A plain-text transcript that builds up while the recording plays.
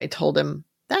I told him,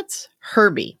 "That's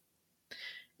Herbie."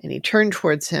 And he turned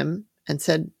towards him and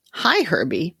said, "Hi,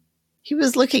 Herbie." He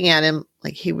was looking at him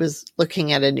like he was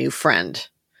looking at a new friend.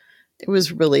 It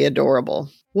was really adorable.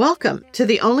 Welcome to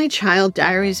the Only Child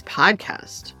Diaries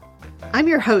podcast. I'm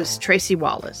your host, Tracy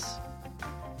Wallace.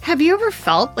 Have you ever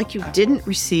felt like you didn't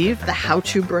receive the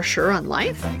how-to brochure on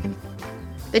life?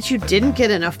 That you didn't get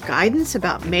enough guidance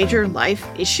about major life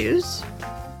issues?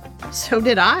 So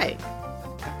did I.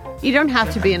 You don't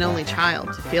have to be an only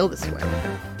child to feel this way.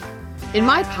 In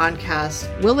my podcast,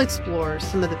 we'll explore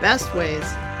some of the best ways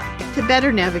to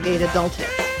better navigate adulthood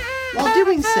while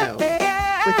doing so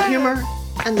with humor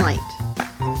and light.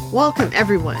 Welcome,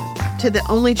 everyone, to the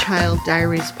Only Child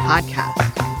Diaries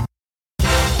podcast.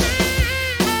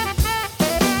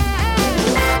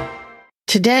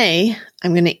 Today,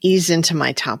 I'm going to ease into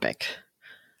my topic.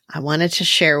 I wanted to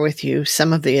share with you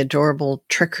some of the adorable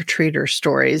trick-or-treater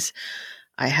stories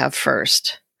I have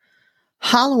first.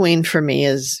 Halloween for me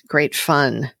is great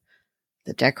fun.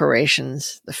 The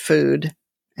decorations, the food,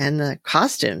 and the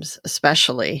costumes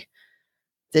especially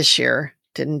this year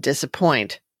didn't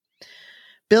disappoint.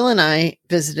 Bill and I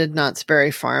visited Knott's Berry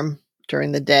Farm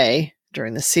during the day,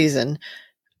 during the season.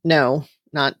 No,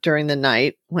 not during the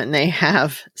night when they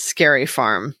have Scary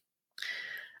Farm.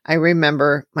 I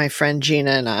remember my friend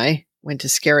Gina and I went to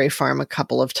Scary Farm a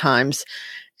couple of times,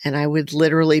 and I would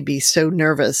literally be so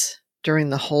nervous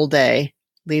during the whole day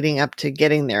leading up to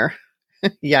getting there.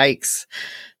 Yikes.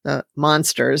 The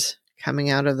monsters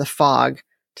coming out of the fog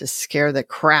to scare the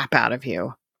crap out of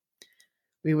you.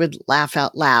 We would laugh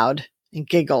out loud and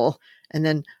giggle, and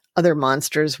then other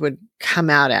monsters would come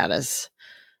out at us.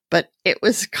 But it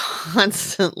was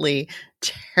constantly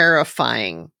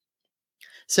terrifying.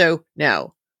 So,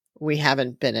 no, we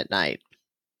haven't been at night.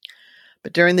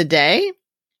 But during the day,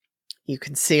 you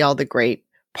can see all the great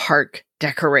park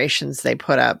decorations they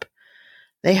put up.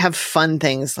 They have fun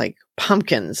things like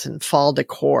pumpkins and fall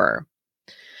decor.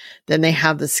 Then they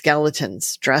have the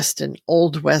skeletons dressed in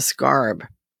Old West garb.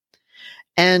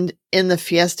 And in the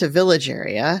Fiesta Village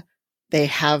area, they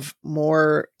have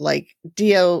more like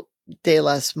Dia de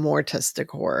los Muertos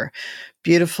decor,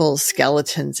 beautiful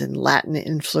skeletons in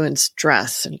Latin-influenced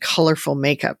dress and colorful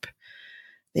makeup.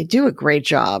 They do a great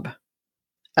job.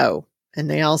 Oh, and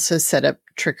they also set up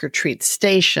trick-or-treat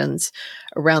stations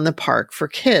around the park for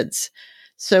kids.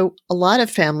 So a lot of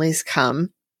families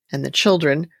come, and the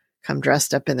children come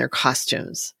dressed up in their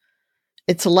costumes.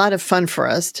 It's a lot of fun for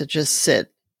us to just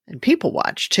sit and people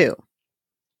watch, too.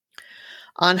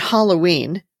 On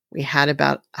Halloween, we had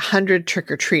about 100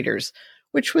 trick-or-treaters,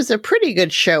 which was a pretty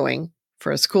good showing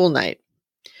for a school night.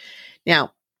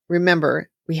 Now, remember,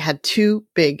 we had 2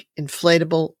 big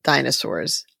inflatable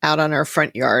dinosaurs out on our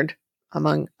front yard,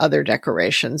 among other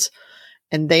decorations,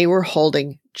 and they were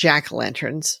holding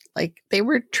jack-o'-lanterns like they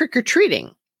were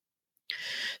trick-or-treating.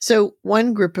 So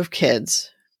one group of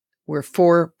kids were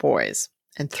 4 boys,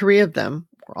 and 3 of them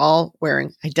were all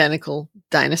wearing identical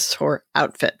dinosaur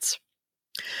outfits.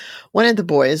 One of the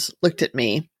boys looked at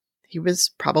me. He was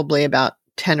probably about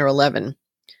 10 or 11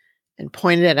 and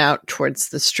pointed it out towards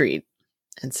the street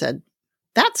and said,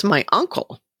 "That's my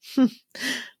uncle."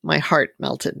 My heart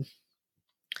melted.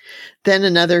 Then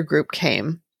another group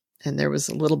came, and there was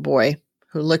a little boy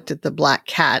who looked at the black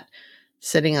cat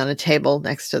sitting on a table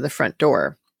next to the front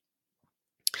door.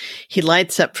 He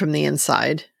lights up from the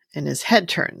inside, and his head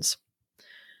turns.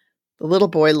 The little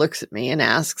boy looks at me and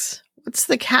asks, "What's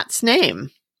the cat's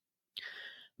name?"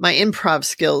 My improv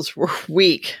skills were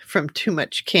weak from too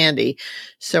much candy,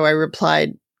 so I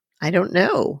replied, "I don't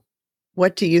know.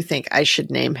 What do you think I should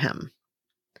name him?"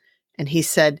 And he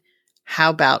said,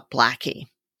 "How about Blackie?"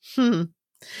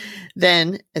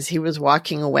 Then, as he was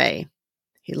walking away,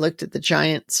 he looked at the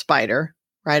giant spider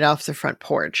right off the front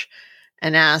porch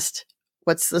and asked,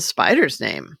 "What's the spider's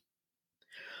name?"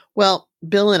 Well,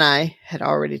 Bill and I had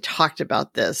already talked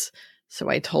about this, so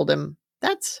I told him,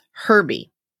 "That's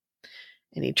Herbie."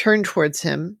 And he turned towards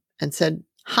him and said,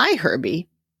 "Hi, Herbie."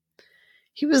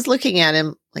 He was looking at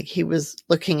him like he was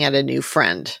looking at a new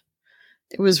friend.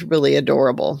 It was really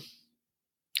adorable.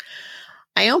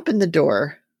 I opened the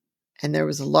door, and there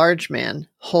was a large man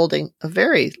holding a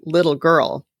very little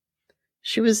girl.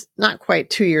 She was not quite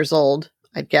 2 years old,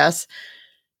 I'd guess.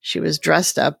 She was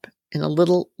dressed up in a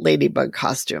little ladybug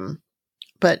costume,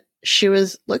 but she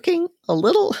was looking a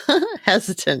little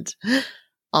hesitant,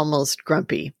 almost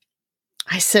grumpy.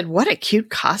 I said, "What a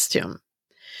cute costume."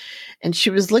 And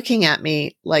she was looking at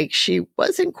me like she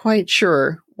wasn't quite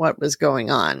sure what was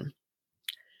going on.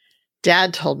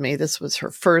 Dad told me this was her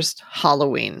first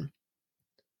Halloween.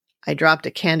 I dropped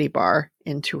a candy bar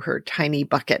into her tiny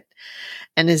bucket,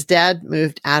 and his dad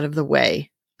moved out of the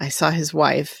way. I saw his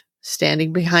wife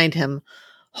standing behind him,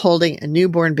 holding a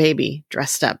newborn baby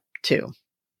dressed up too.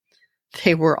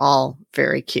 They were all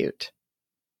very cute.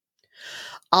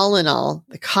 All in all,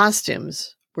 the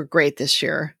costumes were great this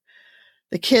year.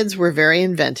 The kids were very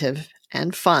inventive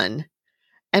and fun,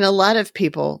 and a lot of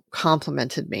people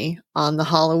complimented me on the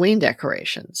Halloween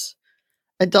decorations,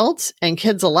 adults and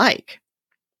kids alike.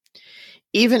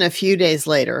 Even a few days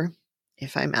later,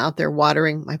 if I'm out there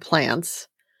watering my plants,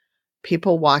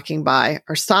 people walking by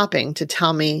are stopping to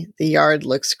tell me the yard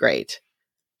looks great,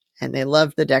 and they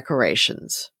love the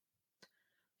decorations.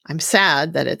 I'm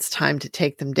sad that it's time to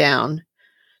take them down,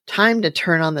 time to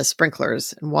turn on the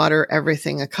sprinklers and water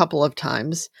everything a couple of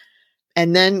times,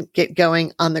 and then get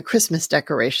going on the Christmas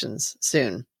decorations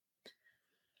soon.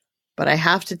 But I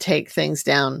have to take things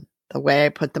down the way I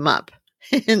put them up,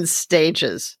 in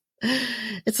stages.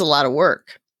 It's a lot of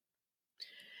work.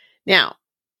 Now,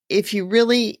 if you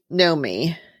really know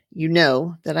me, you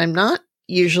know that I'm not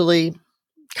usually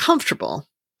comfortable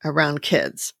around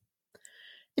kids.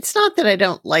 It's not that I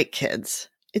don't like kids.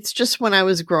 It's just when I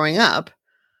was growing up,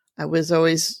 I was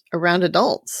always around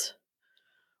adults.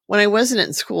 When I wasn't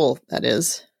in school, that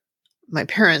is, my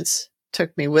parents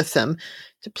took me with them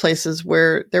to places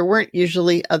where there weren't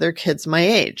usually other kids my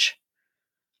age.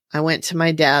 I went to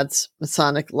my dad's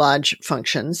Masonic Lodge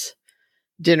functions,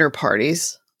 dinner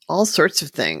parties, all sorts of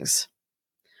things.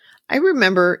 I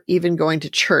remember even going to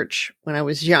church when I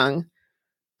was young.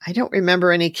 I don't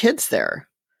remember any kids there.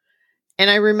 And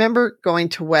I remember going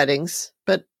to weddings,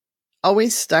 but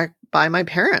always stuck by my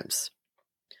parents.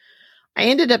 I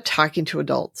ended up talking to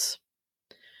adults.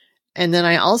 And then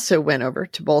I also went over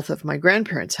to both of my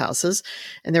grandparents' houses,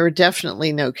 and there were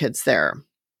definitely no kids there.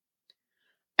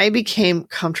 I became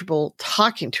comfortable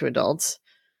talking to adults.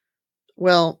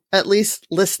 Well, at least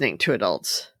listening to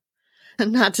adults.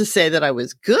 Not to say that I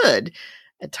was good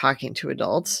at talking to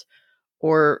adults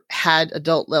or had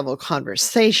adult level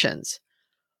conversations,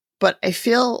 but I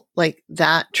feel like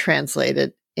that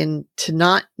translated into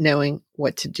not knowing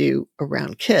what to do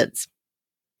around kids,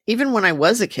 even when I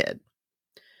was a kid.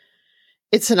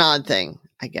 It's an odd thing,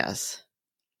 I guess.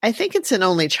 I think it's an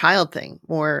only child thing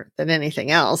more than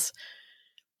anything else.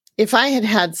 If I had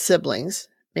had siblings,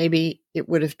 maybe it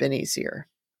would have been easier.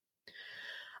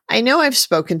 I know I've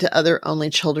spoken to other only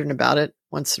children about it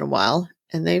once in a while,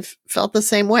 and they've felt the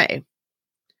same way.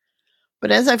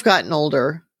 But as I've gotten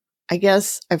older, I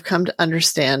guess I've come to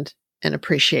understand and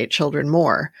appreciate children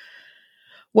more.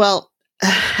 Well,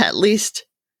 at least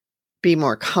be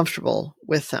more comfortable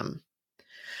with them.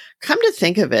 Come to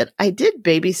think of it, I did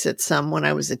babysit some when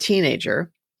I was a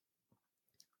teenager.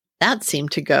 That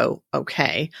seemed to go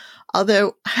okay,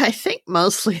 although I think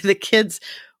mostly the kids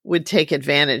would take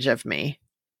advantage of me.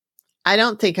 I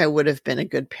don't think I would have been a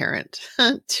good parent,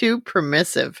 too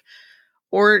permissive,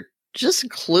 or just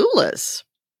clueless.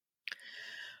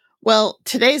 Well,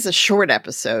 today's a short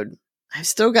episode. I've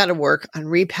still got to work on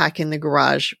repacking the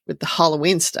garage with the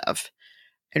Halloween stuff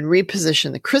and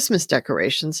reposition the Christmas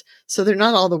decorations so they're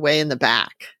not all the way in the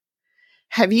back.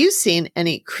 Have you seen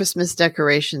any Christmas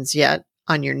decorations yet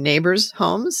on your neighbors'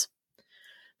 homes?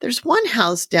 There's one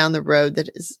house down the road that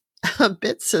is a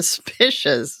bit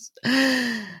suspicious.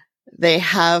 They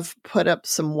have put up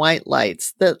some white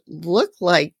lights that look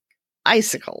like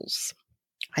icicles.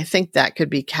 I think that could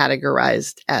be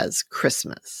categorized as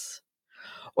Christmas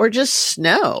or just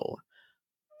snow,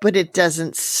 but it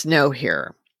doesn't snow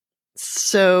here.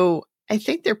 So I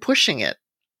think they're pushing it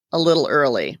a little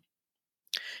early.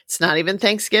 It's not even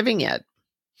Thanksgiving yet.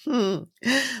 Well,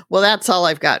 that's all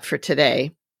I've got for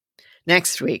today.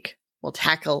 Next week, we'll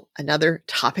tackle another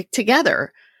topic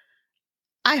together.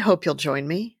 I hope you'll join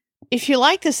me. If you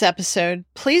like this episode,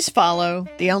 please follow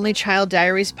the Only Child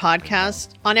Diaries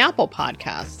podcast on Apple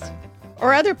Podcasts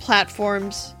or other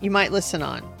platforms you might listen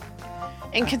on.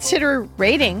 And consider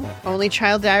rating Only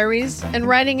Child Diaries and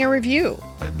writing a review.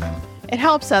 It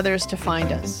helps others to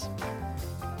find us.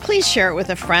 Please share it with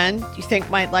a friend you think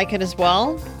might like it as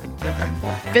well.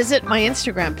 Visit my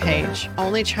Instagram page,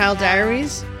 Only Child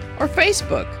Diaries, or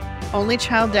Facebook, Only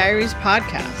Child Diaries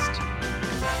Podcast.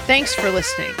 Thanks for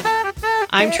listening.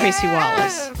 I'm Tracy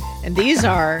Wallace, and these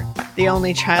are the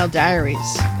Only Child Diaries.